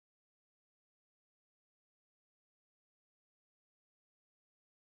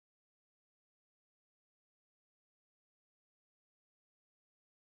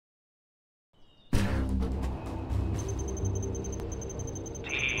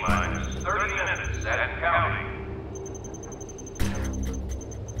T-minus 30 minutes and counting.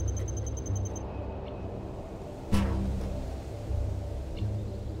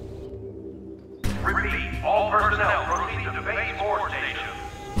 Repeat, all personnel proceed to Base 4 station.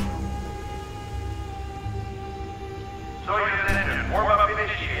 Soyuz engine, warm-up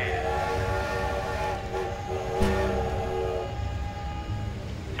initiated.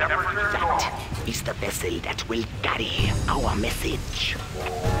 Temperature normal. That is the vessel that will carry our message.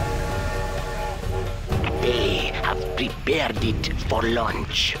 They have prepared it for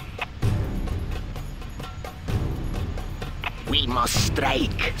launch. We must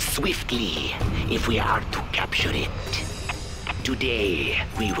strike swiftly if we are to capture it. Today,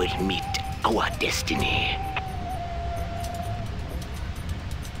 we will meet our destiny.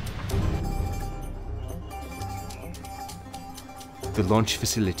 The launch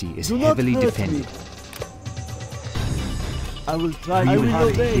facility is heavily defended. I will try. We will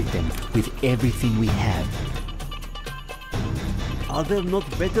have to hit them with everything we have. Are there not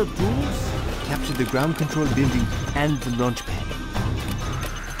better tools? Capture the ground control building and the launch pad.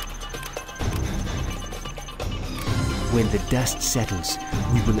 When the dust settles,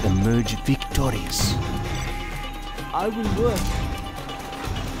 we will emerge victorious. I will work.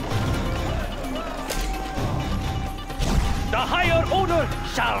 The higher order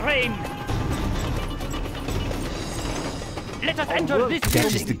shall reign. Let us enter this building.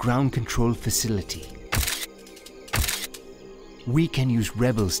 That is the ground control facility. We can use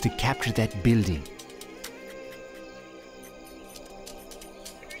rebels to capture that building.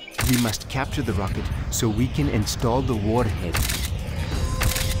 We must capture the rocket so we can install the warhead.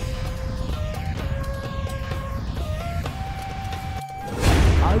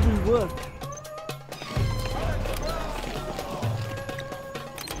 I will work.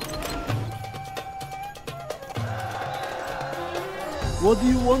 What do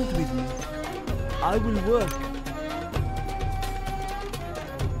you want with me? I will work.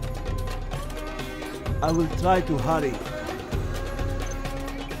 I will try to hurry.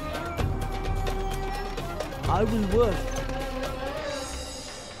 I will work.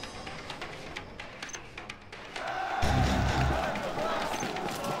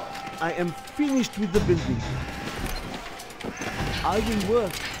 I am finished with the building. I will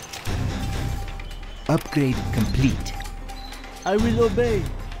work. Upgrade complete. I will obey.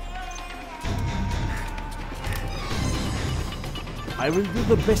 I will do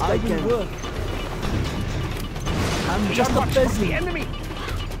the best I can. Work. I'm just a peasant. The enemy.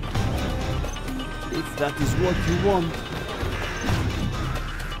 If that is what you want.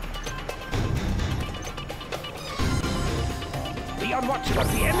 Be on watch for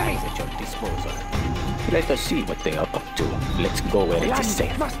the enemy at your disposal. Let us see what they are up to. Let's go where it is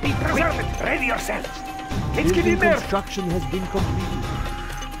safe. Must be preserved. Ready yourselves. Let's get Building in there. construction has been completed.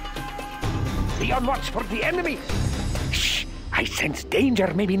 Be on watch for the enemy. Shh! I sense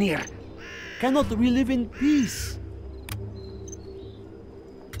danger may be near. Cannot we live in peace?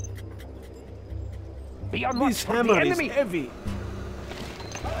 Be on watch This for the hammer is enemy. heavy.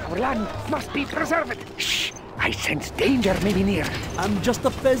 Our land must be preserved. Shh! I sense danger may be near. I'm just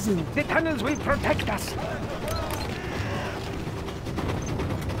a peasant. The tunnels will protect us.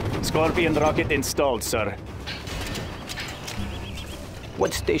 Scorpion rocket installed, sir.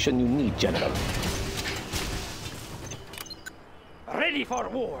 What station you need, General? Ready for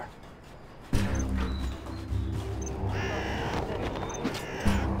war.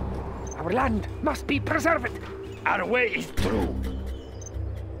 Our land must be preserved. Our way is through.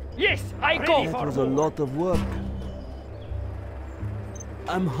 Yes, I go That for was war. a lot of work.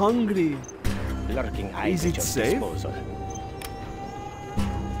 I'm hungry. Lurking eyes Is at it your safe? disposal.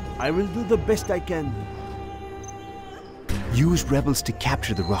 I will do the best I can. Use rebels to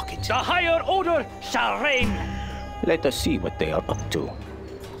capture the rocket. The higher order shall reign. Let us see what they are up to.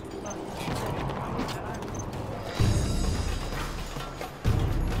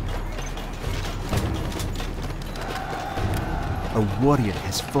 A warrior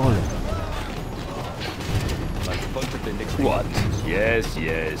has fallen. What? Yes,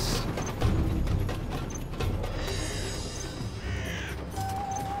 yes.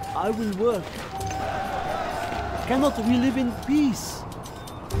 I will work. Cannot we live in peace?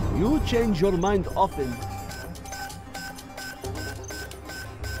 You change your mind often.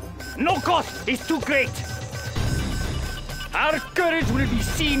 No cost is too great. Our courage will be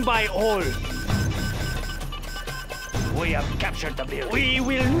seen by all. We have captured the building. We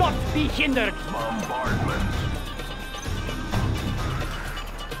will not be hindered. Bombardment.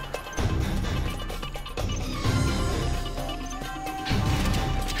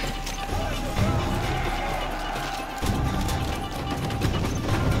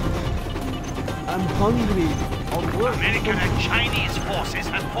 I'm hungry. Our work. American and Chinese forces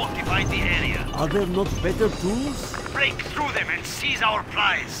have fortified the area. Are there not better tools? Break through them and seize our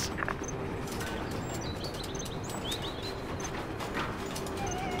prize.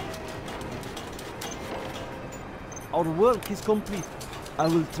 Our work is complete. I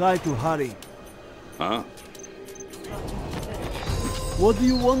will try to hurry. Huh? What do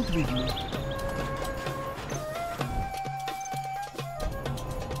you want with me?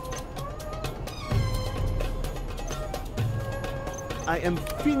 I am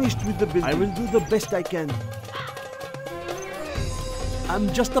finished with the building. I will do the best I can.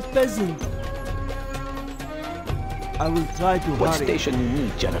 I'm just a peasant. I will try to What hurry. station you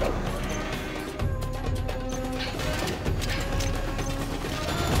need, General?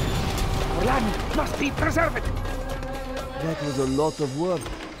 Our land must be preserved. That was a lot of work.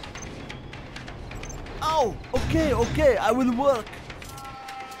 Oh, okay, I will work.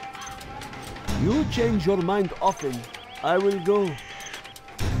 You change your mind often. I will go.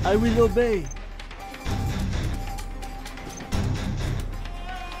 I will obey.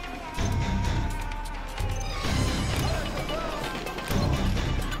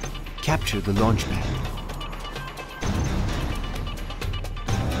 Capture the launch pad.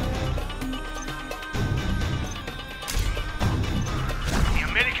 The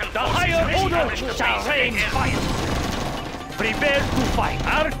American The forces higher have order established shall base rain again. fire. Prepare to fight.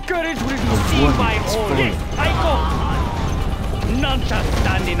 Our courage will be seen by all. Yes, I go. None shall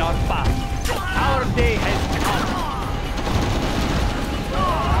stand in our path. Our day has come.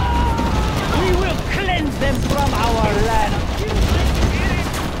 We will cleanse them from our land.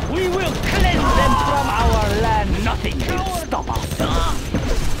 We will cleanse them from our land. Nothing will stop us.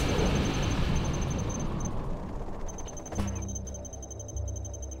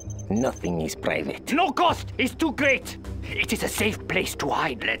 Nothing is private. No cost is too great. It is a safe place to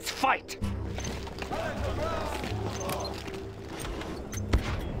hide. Let's fight.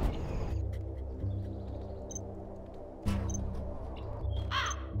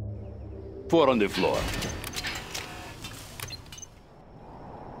 Four on the floor.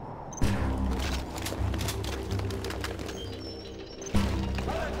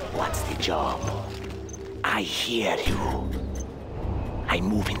 What's the job? I hear you. I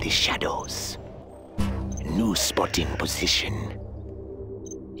move in the shadows. New spotting position.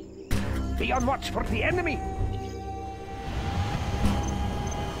 Be on watch for the enemy.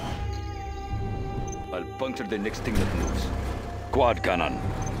 I'll puncture the next thing that moves. Quad cannon.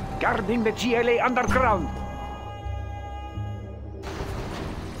 Guarding the GLA underground.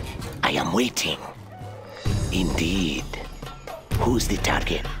 I am waiting. Indeed. Who's the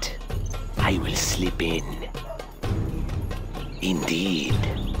target? I will slip in. Indeed.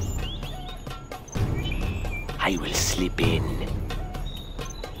 I will slip in.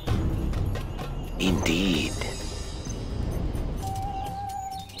 Indeed.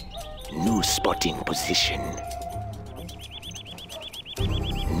 New spotting position.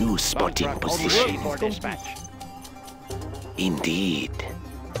 New spotting position. For dispatch. Indeed.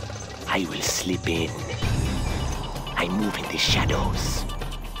 I will slip in. I move in the shadows.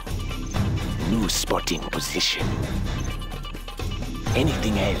 New spotting position.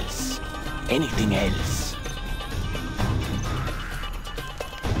 Anything else? Anything else?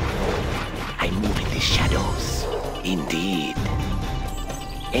 I move in the shadows. Indeed.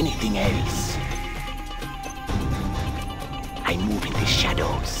 Anything else? I move in the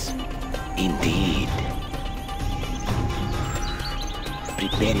shadows. Indeed.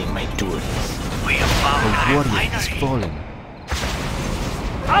 Preparing my tools. We have found A our warrior has winery. fallen.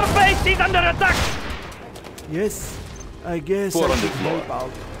 Our base is under attack. Yes, I guess Four I on the should floor. help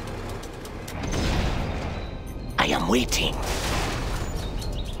out. I am waiting.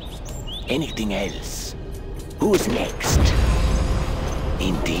 Anything else? Who's next?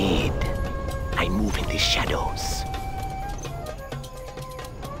 Indeed. I move in the shadows.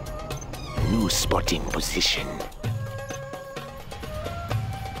 New spotting position.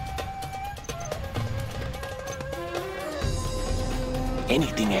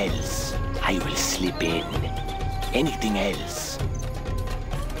 Anything else? I will slip in. Anything else?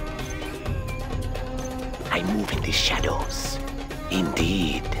 I move in the shadows.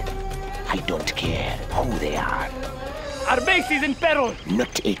 Indeed. I don't care who they are. Our base is in peril.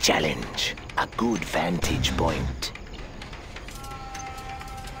 Not a challenge. A good vantage point.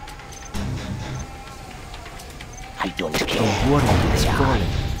 I don't care A warrior who has they are. fallen.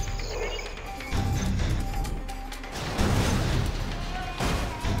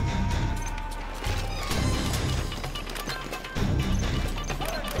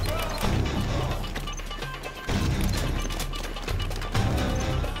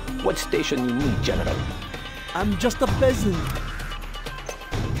 What station you need, General? I'm just a peasant.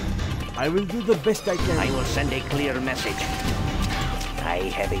 I will do the best I can. I will send a clear message.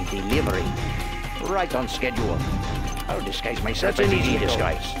 I have a delivery. Right on schedule. I'll disguise myself as an easy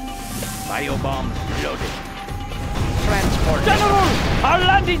disguise. Biobomb loaded. Transport. General! Our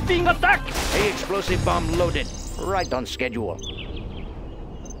land is being attacked! A explosive bomb loaded. Right on schedule.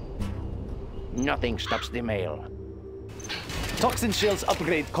 Nothing stops the mail. Toxin shells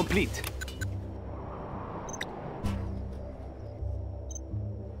upgrade complete.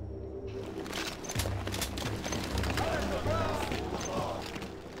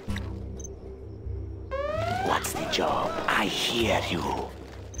 What's the job? I hear you.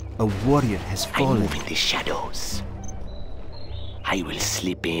 A warrior has I fallen. move in the shadows. I will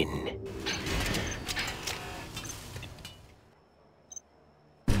slip in.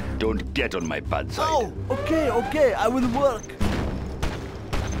 Don't get on my bad side. Oh, okay, I will work.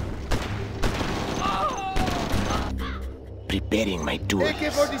 Preparing my tools.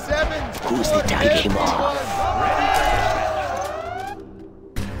 AK-47s! Who's the target more?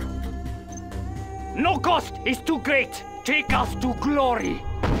 No cost is too great. Take us to glory.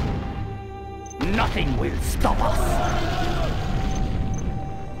 Nothing will stop us.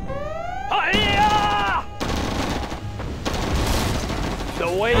 Hi-ya! The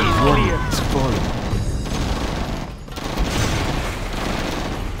way is Warrior clear. has fallen.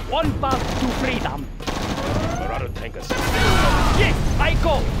 One path to freedom. Yes, I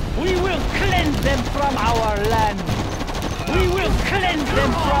go. We will cleanse them from our land. We will cleanse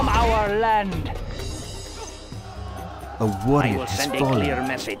them from our land. A I warrior will has send a fallen. clear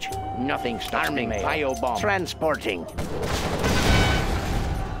message. Nothing stops the mail. Biobomb. Transporting.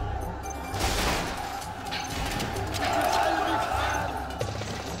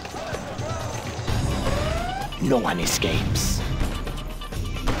 No one escapes.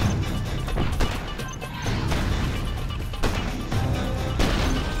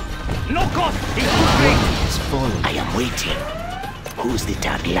 No cost is too great. Has fallen. I am waiting. Who's the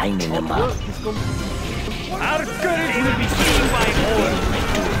dark line in the map? Work is complete. Our courage will be seen by all. Preparing my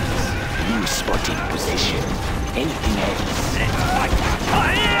tools. New spotting position. Anything else? Let's fight.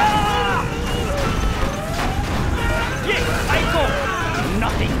 Hi-ya! Yes, I go.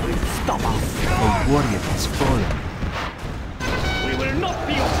 Nothing will stop us. A warrior has fallen. We will not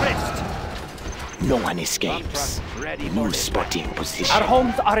be oppressed. No one escapes. New spotting position. Our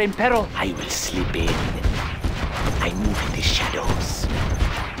homes are in peril. I will slip in. I move in the shadows.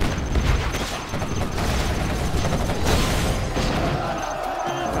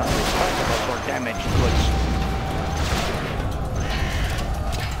 Not responsible for damaged goods.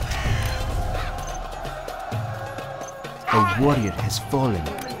 A warrior has fallen.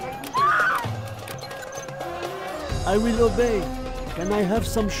 I will obey. Can I have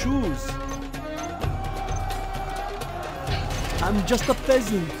some shoes? I'm just a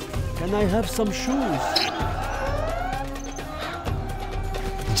peasant. Can I have some shoes?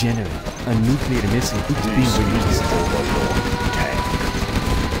 General, a nuclear missile is being released.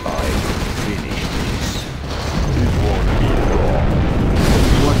 Finish this. A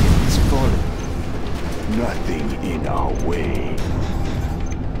warrior has fallen. Nothing in our way.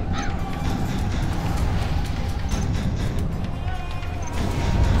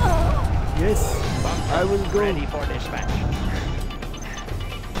 Yes, I will go. Ready for dispatch.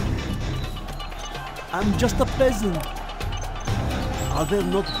 I'm just a peasant. Are there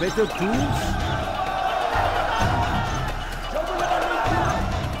not better tools?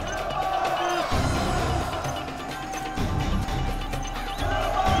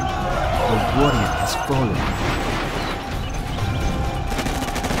 A warrior has fallen.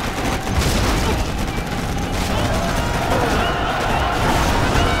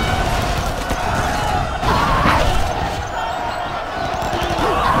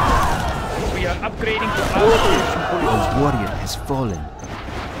 We are upgrading to our station police. A warrior has fallen.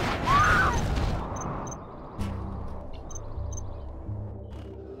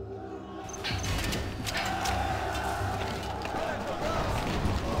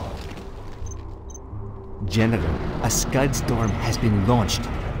 General, a Scud storm has been launched.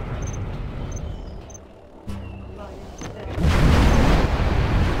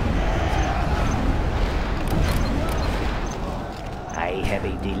 I have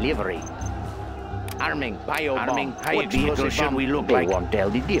a delivery. Arming biobomb. What vehicle should we look like? They won't tell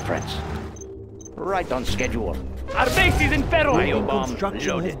the difference. Right on schedule. Our base is in peril. Building Biobomb construction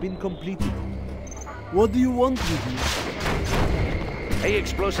loaded. has been completed. What do you want with me? A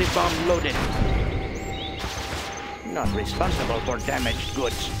explosive bomb loaded. Not responsible for damaged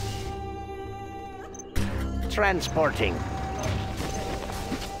goods. Transporting.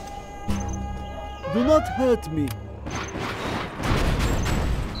 Do not hurt me.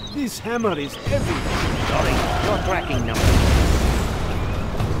 This hammer is heavy. Sorry, your tracking number.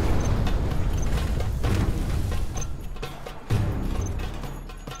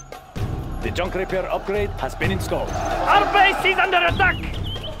 The junk repair upgrade has been installed. Our base is under attack!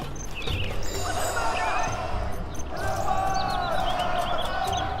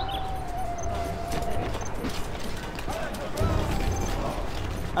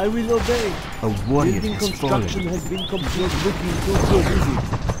 I will obey. A warrior Building has construction fallen. has been completed. Looking so good, is it?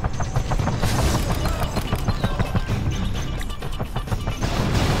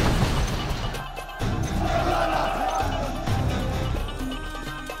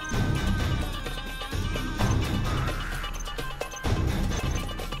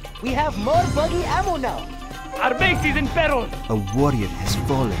 We have more buggy ammo now. Our base is in peril! A warrior has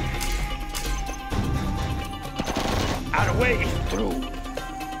fallen. Our way is through.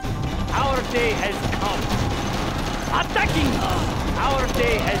 Our day has come. Attacking! Our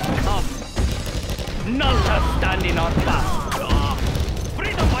day has come. None shall stand in our path.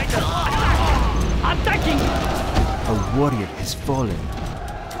 Freedom fighters, attack! Attacking! A warrior has fallen.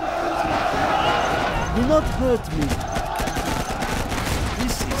 Do not hurt me.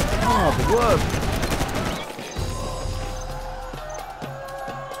 This is hard work.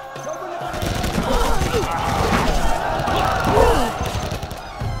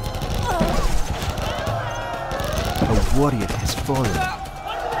 A warrior has fallen.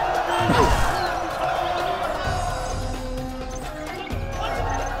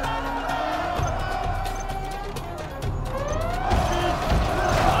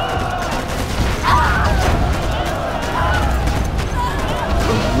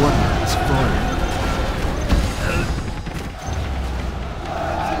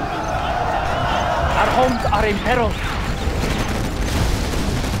 Are in peril.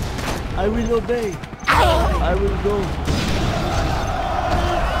 I will obey. I will go.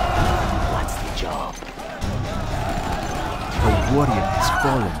 What's the job? A warrior has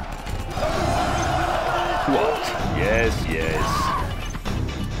fallen. What? Yes, yes.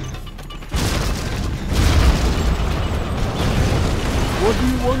 What do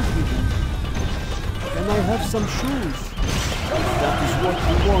you want with me? Can I have some shoes? That is what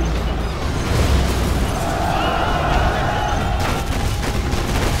you want.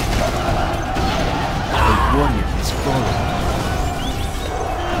 A warrior has fallen.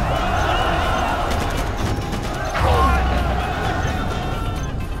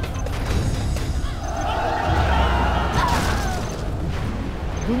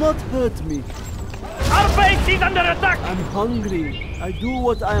 Do not hurt me. Our base is under attack! I'm hungry. I do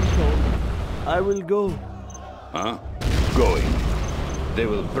what I am told. I will go. Huh? Going. They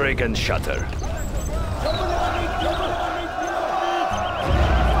will break and shatter.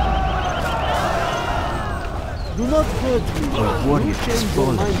 Do not hurt me. A warrior You has change your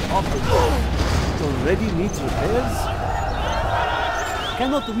fallen. mind often. It already needs repairs.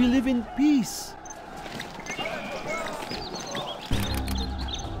 Cannot we live in peace?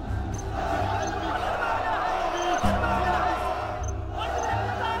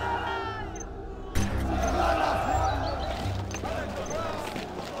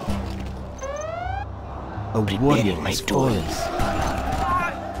 A warrior has fallen.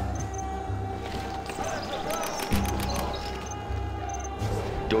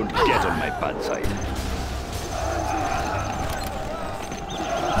 Don't get on my bad side.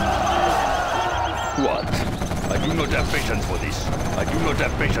 What? I do not have patience for this. I do not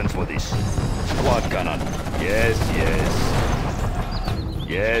have patience for this. Squad cannon. Yes, yes.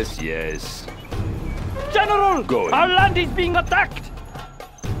 Yes, yes. General! Going. Our land is being attacked!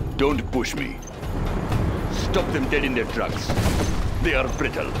 Don't push me. Stop them dead in their tracks. They are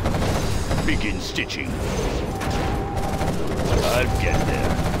brittle. Begin stitching. I'll get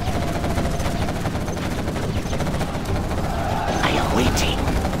there. I am waiting.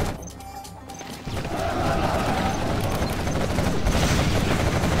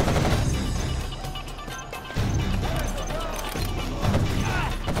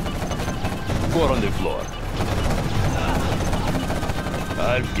 Four on the floor.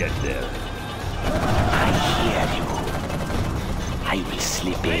 I'll get there. I hear you. I will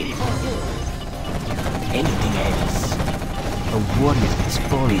slip in. Anything else? A warrior has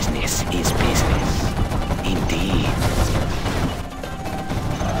fallen. Business is business. Indeed.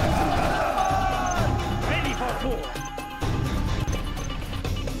 Ready for war!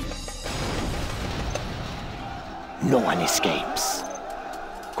 No one escapes.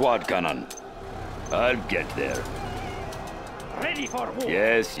 Quad cannon. I'll get there. Ready for war!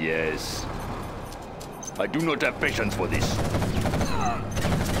 Yes, yes. I do not have patience for this.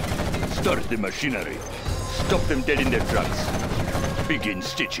 Start the machinery. Stop them dead in their tracks. Begin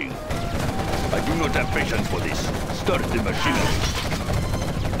stitching. I do not have patience for this. Start the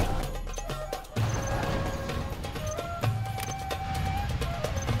machinery.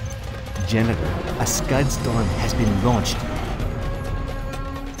 General, a Scud storm has been launched.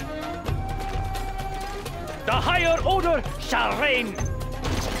 The higher order shall reign.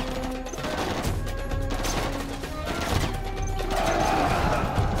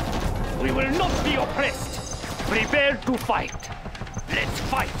 We will not be oppressed. Prepare to fight. Let's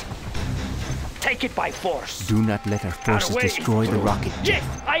fight. Take it by force. Do not let our forces Our way destroy is the through. rocket. Yes,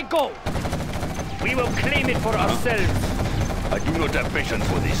 I go. We will claim it for ourselves. I do not have patience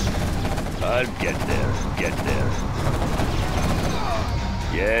for this. I'll get there. Get there.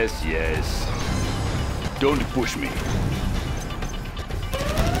 Yes, yes. Don't push me.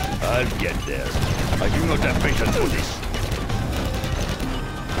 I'll get there. I do not have patience for this.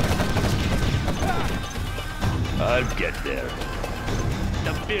 I'll get there.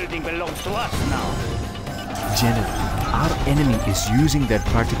 The building belongs to us now. General, our enemy is using their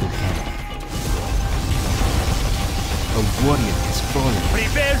particle cannon. A warrior has fallen.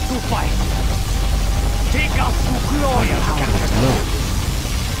 Prepare to fight. Take us to glory. Our power is low.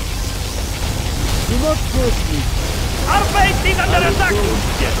 Do not hurt me. Our base is under attack.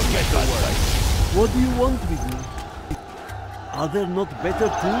 What do you want with me? Are there not better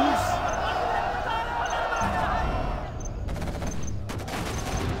tools?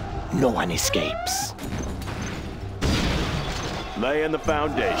 No one escapes. Laying the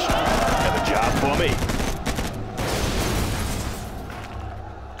foundation. Have a job for me.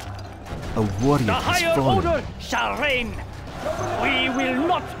 A warrior The has higher fallen. order shall reign. We will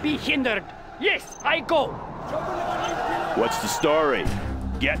not be hindered. Yes, I go. What's the story?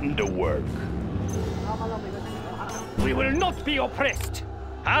 Getting to work. We will not be oppressed.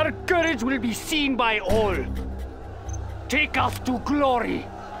 Our courage will be seen by all. Take us to glory.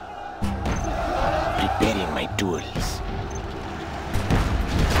 Preparing my tools.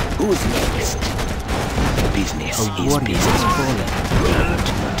 Who's next? Business A is warrior business. has fallen. Don't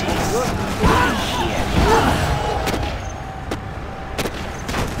notice. I hear you.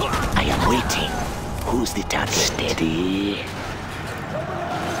 I am waiting. Who's the target? Steady.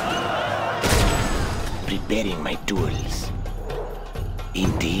 Preparing my tools.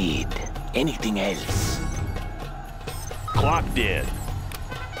 Indeed. Anything else? Clocked in.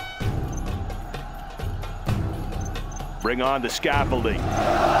 Bring on the scaffolding.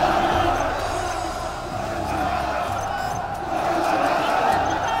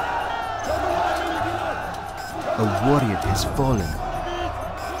 A warrior has fallen.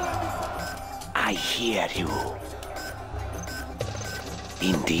 I hear you.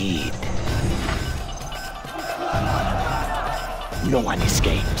 Indeed. No one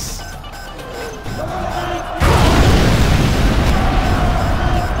escapes.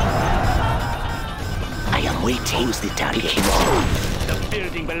 I am waiting. Who's the target? Pick him up. The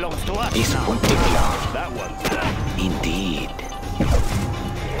building belongs to us This now. won't take long. That one's done. Indeed.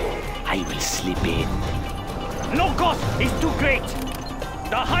 I will slip in. No cost is too great.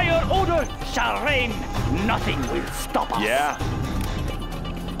 The higher order shall reign. Nothing will stop us. Yeah.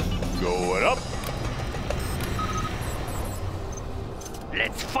 Going up.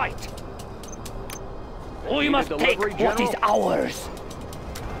 Let's fight. We Need a must take delivery, what is General? ours.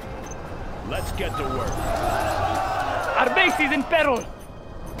 Let's get to work. Our base is in peril.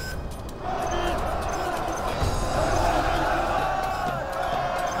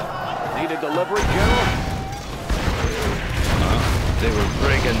 Need a delivery, General? They will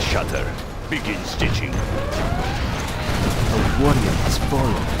break and shatter. Begin stitching. A warrior has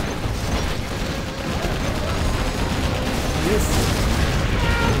fallen. Yes.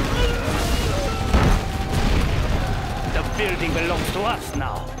 The building belongs to us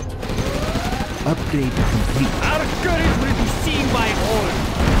now. Upgrade complete. Our courage will be seen by all.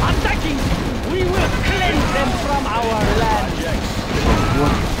 Attacking, we will cleanse them from our land. A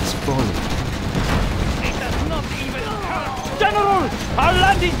warrior has fallen. It does not even hurt. General, our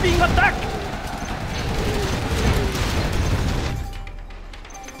land is being attacked.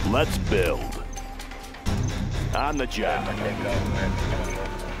 Let's build. On the job.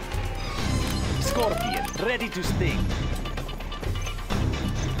 Scorpion, ready to sting.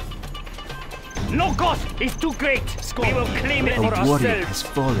 No cost is too great. We will claim it A for warrior ourselves. has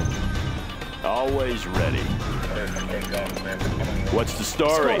fallen. Always ready. What's the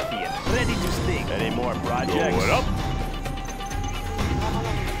story? Scorpion, ready to sting. Any more projects? Going up.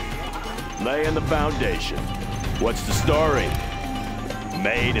 Laying the foundation. What's the story?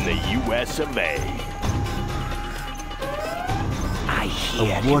 Made in the US of A. I hear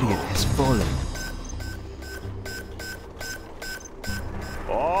hear A warrior you. has fallen.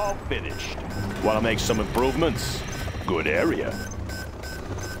 All finished. Want to make some improvements? Good area.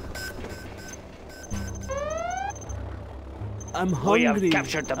 I'm We have hungry.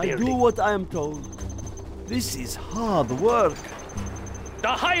 captured the I do building. what I am told. This is hard work. The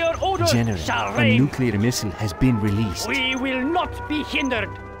higher order General, shall a reign. nuclear missile has been released. We will not be hindered.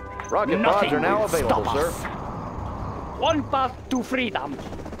 Rocket pods Nothing are now will available, stop sir. us. One path to freedom.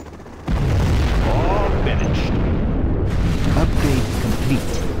 All finished. Upgrade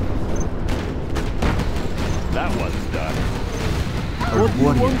complete. That one's done. A What do you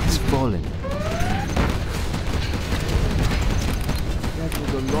warrior want? has fallen. That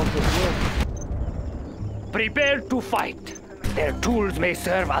was a lot of work. Prepare to fight. Their tools may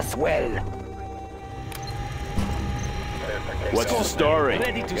serve us well. What's the story?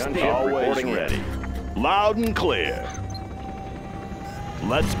 Ready to Gunship stay. Always reporting in. ready. Loud and clear.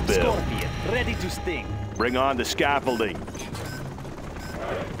 Let's build. Scorpion, ready to sting. Bring on the scaffolding.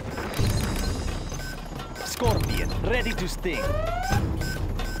 Scorpion, ready to sting.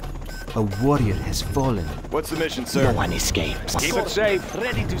 A warrior has fallen. What's the mission, No sir? one escapes. Keep it safe.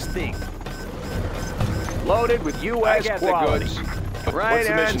 Ready to sting. Loaded with U.S. got the quality. goods. Right What's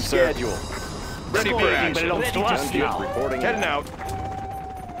the on mission, sir? schedule. Ready for Building action. belongs to us Gunship now. reporting Heading in. out.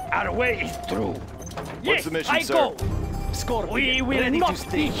 Our way is through. Yes, the mission, I sir? go. Scorpion, We will ready to not be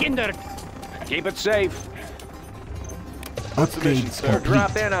sting. hindered. Keep it safe. What's the Upgrade mission, sir? Drop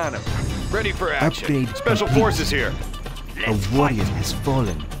complete. in on him. Ready for action. Upgrade Special complete. forces here. A warrior has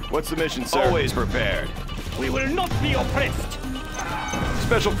fallen. What's the mission, sir? Always prepared. We will not be oppressed.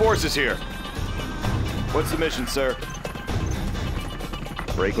 Special forces here. What's the mission, sir?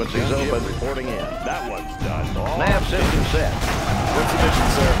 Frequencies Gunship open. reporting in. That one's done. Nav system set. What's the mission,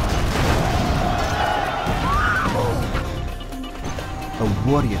 sir? A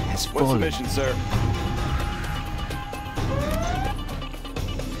warrior has What's the fallen. mission, sir?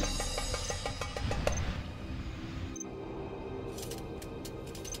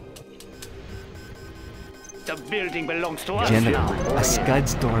 The building belongs to us General, now. a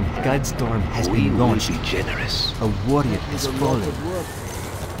Scudstorm has We been will launched. be generous. A warrior has A lot fallen. of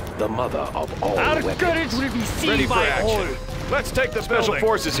work. The mother of all Our weapons. courage will be Ready seen for by all. action. Let's take the special building.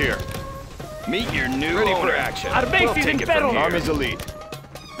 forces here. Meet your new Ready owner. for action. Our base We'll is take in it from peril. here. Army's elite.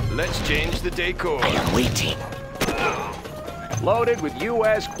 Let's change the decor. I am waiting. Loaded with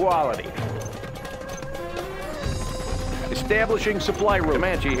U.S. quality. Establishing supply route.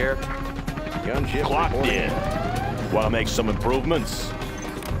 Comanche here. Gunship Clocked reporting in. Want to make some improvements?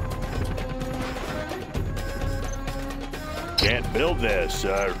 Can't build this,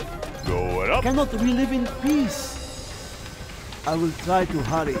 sir. Going up. Cannot we live in peace? I will try to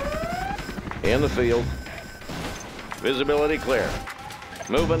hurry. In the field. Visibility clear.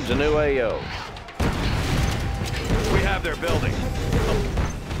 Moving to new AO. We have their building.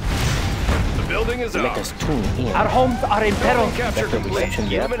 The building is Let ours. us tune in. Our homes are in peril. Capture Better complete. reception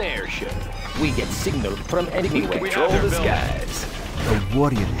Give yet? them an airship. We get signal from anywhere. We have their building. A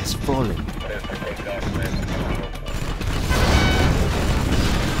warrior has fallen.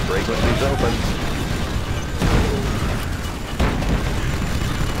 Frequencies open.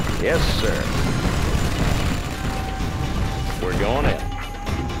 Yes, sir. We're going in.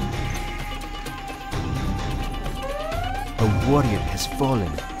 A warrior has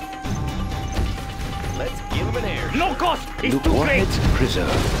fallen. Let's give them an airship. No cost is Loot too great. warheads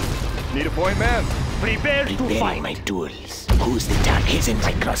preserved. Need a point, man? Prepare to Preparing fight. my tools. Who's the target in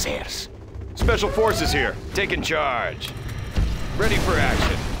my crosshairs? Special forces here. Taking charge. Ready for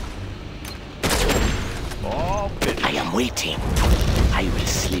action. All finished. I am waiting. I will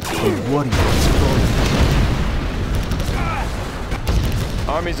slip A in. warrior has fallen.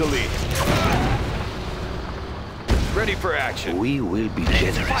 Army's elite. Ready for action. We will be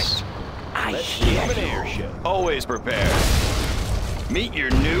generous. I Give hear them an you. airship. Always prepared. Meet your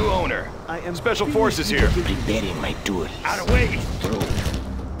new owner. I am Special finished forces with here. the building. Preparing my tools. Our way is Through.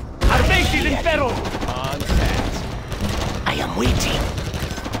 Our base is in peril. On task. I am waiting.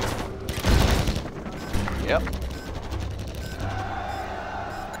 Yep.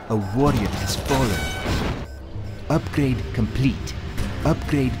 A warrior has fallen. Upgrade complete.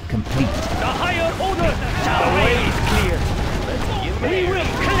 Upgrade complete. The higher order shall reign. Is clear. We will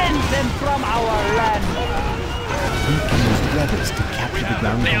cleanse them from our land. We can use rebels to capture the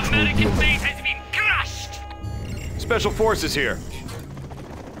ground control building. base has been crushed. Special forces here.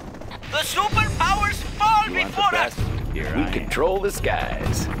 The superpowers fall before us. We control the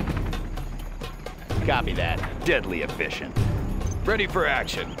skies. Copy that. Deadly efficient. Ready for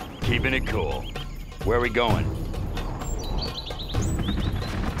action. Keeping it cool. Where are we going?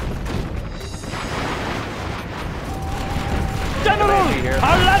 here.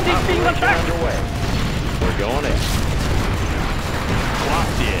 Our landing's being attacked! Underway. We're going in.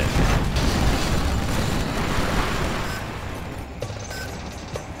 Locked in.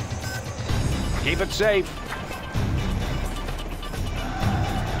 Keep it safe.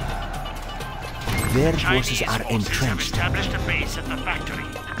 Their forces are entrenched. established a base at the factory.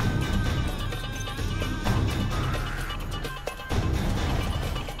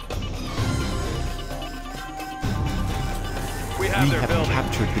 We We have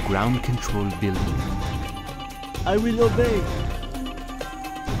captured the ground control building. I will obey.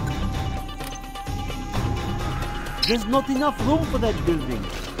 There's not enough room for that building.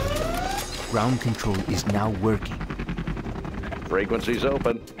 Ground control is now working. Frequency's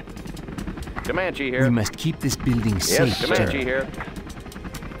open. Comanche here. We must keep this building Yes, safe, Comanche General. here.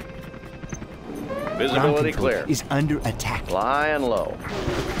 Ground Visibility control clear. is under attack. Flying low.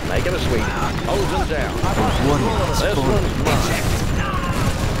 Making a sweep. Hosing down. Warrior has This fallen. one's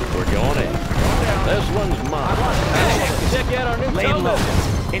mine. We're going in. This one's mine. Check out our new Lay code. low.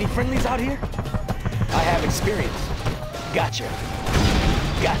 Any friendlies out here? I have experience. Gotcha.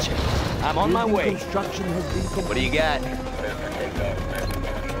 Gotcha. I'm on my Building way. construction has been completed. What do you got?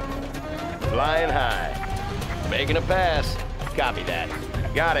 Flying high. Making a pass. Copy that.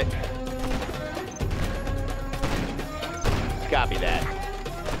 Got it. Copy that.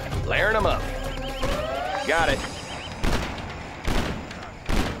 Layering them up. Got it.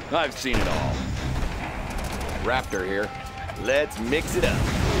 I've seen it all. Raptor here. Let's mix it up.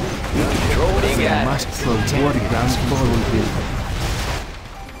 We got? must protect the ground control building.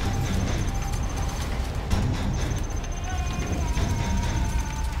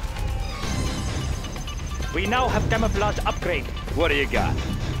 We now have camouflage upgrade. What do you got?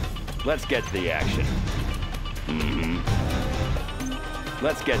 Let's get to the action.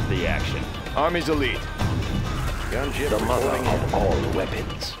 Let's get to the action. Army's elite. Gunship The mother reporting in. of all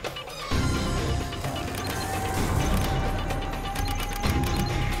weapons.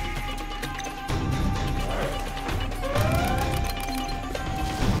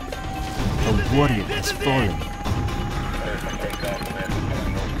 A warrior has fallen.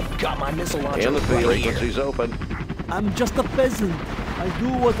 Got my missile launcher In the field. right here. Frequency's open. I'm just a peasant. I do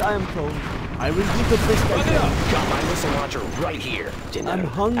what I am told. I will do the best I can. Got my missile launcher right here. I'm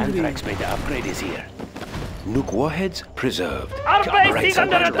hungry. Anthrax made the upgrade is here. Nuke warheads preserved. Our Got my base is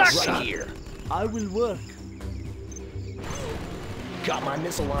under missile launcher attack. right here. I will work. Got my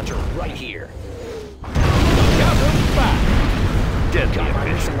missile launcher right here. Deadly Got my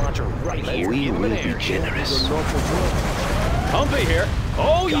efficient. missile launcher right here. We will be generous. Humpy here.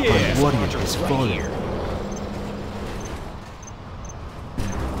 Oh Got my yeah. missile Warrior launcher has right fallen. here.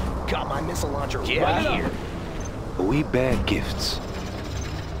 Got my missile launcher Get right up. here. We bear gifts.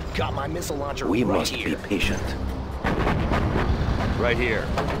 Got my missile launcher We right must here. be patient. Right here.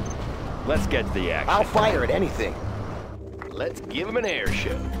 Let's get to the action. I'll fire at anything. Let's give him an air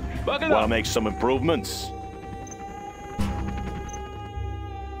show. Buckle Want to up. make some improvements?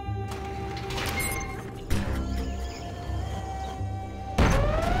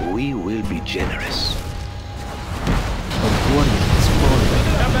 We will be generous. A warrior has fallen.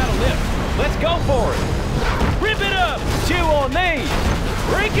 How about a lift? Let's go for it. Rip it up. Chew on these.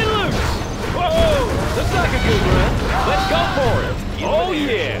 Break it loose. Whoa. Looks like a good run. Let's go for it. Oh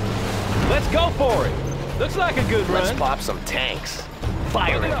yeah. Let's go for it. Looks like a good Let's run. pop some tanks.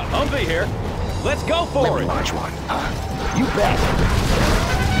 Fire it. Humpy here. Let's go Let for me it. launch one. You bet.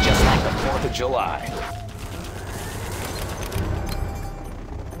 Just like the 4th of July.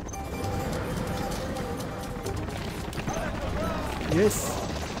 Yes,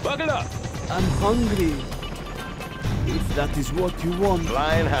 Buckle up. I'm hungry. If that is what you want.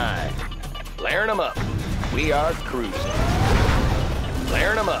 Flying high. Layering them up. We are cruising.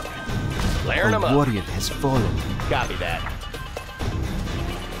 Layering them up. Layering them A up. warrior has fallen. Copy that.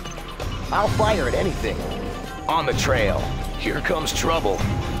 I'll fire at anything. On the trail. Here comes trouble.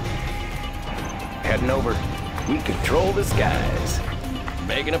 Heading over. We control the skies.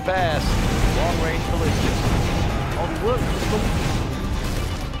 Making a pass. Long range ballistics. On work is complete.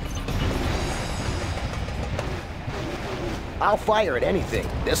 I'll fire at anything.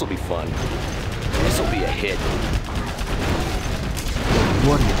 This'll be fun. This'll be a hit. A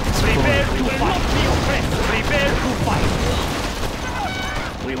warrior has Prepare fallen. to not be oppressed. Prepare to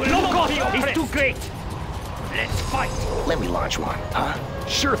fight. We will not be oppressed. It's too great. Let's fight. Let me launch one, huh?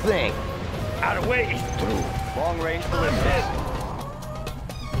 Sure thing. Our way is through. Long range ballistics.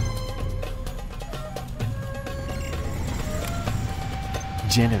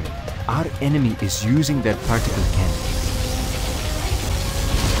 General, our enemy is using that particle cannon.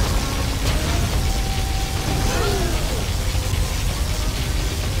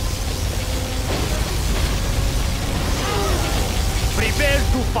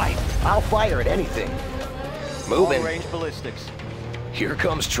 fire at anything. Moving. Long-range ballistics. Here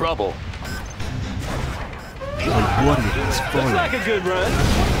comes trouble. The warrior is Looks falling. like a good run.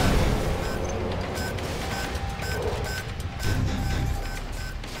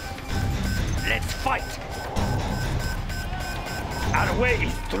 Let's fight! Our way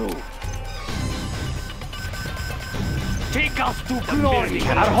is through. Take us to glory.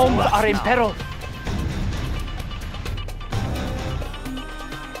 Our homes are in peril.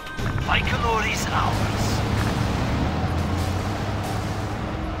 Baikonur is ours.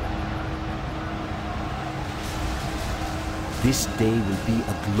 This day will be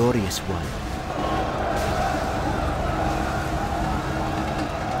a glorious one.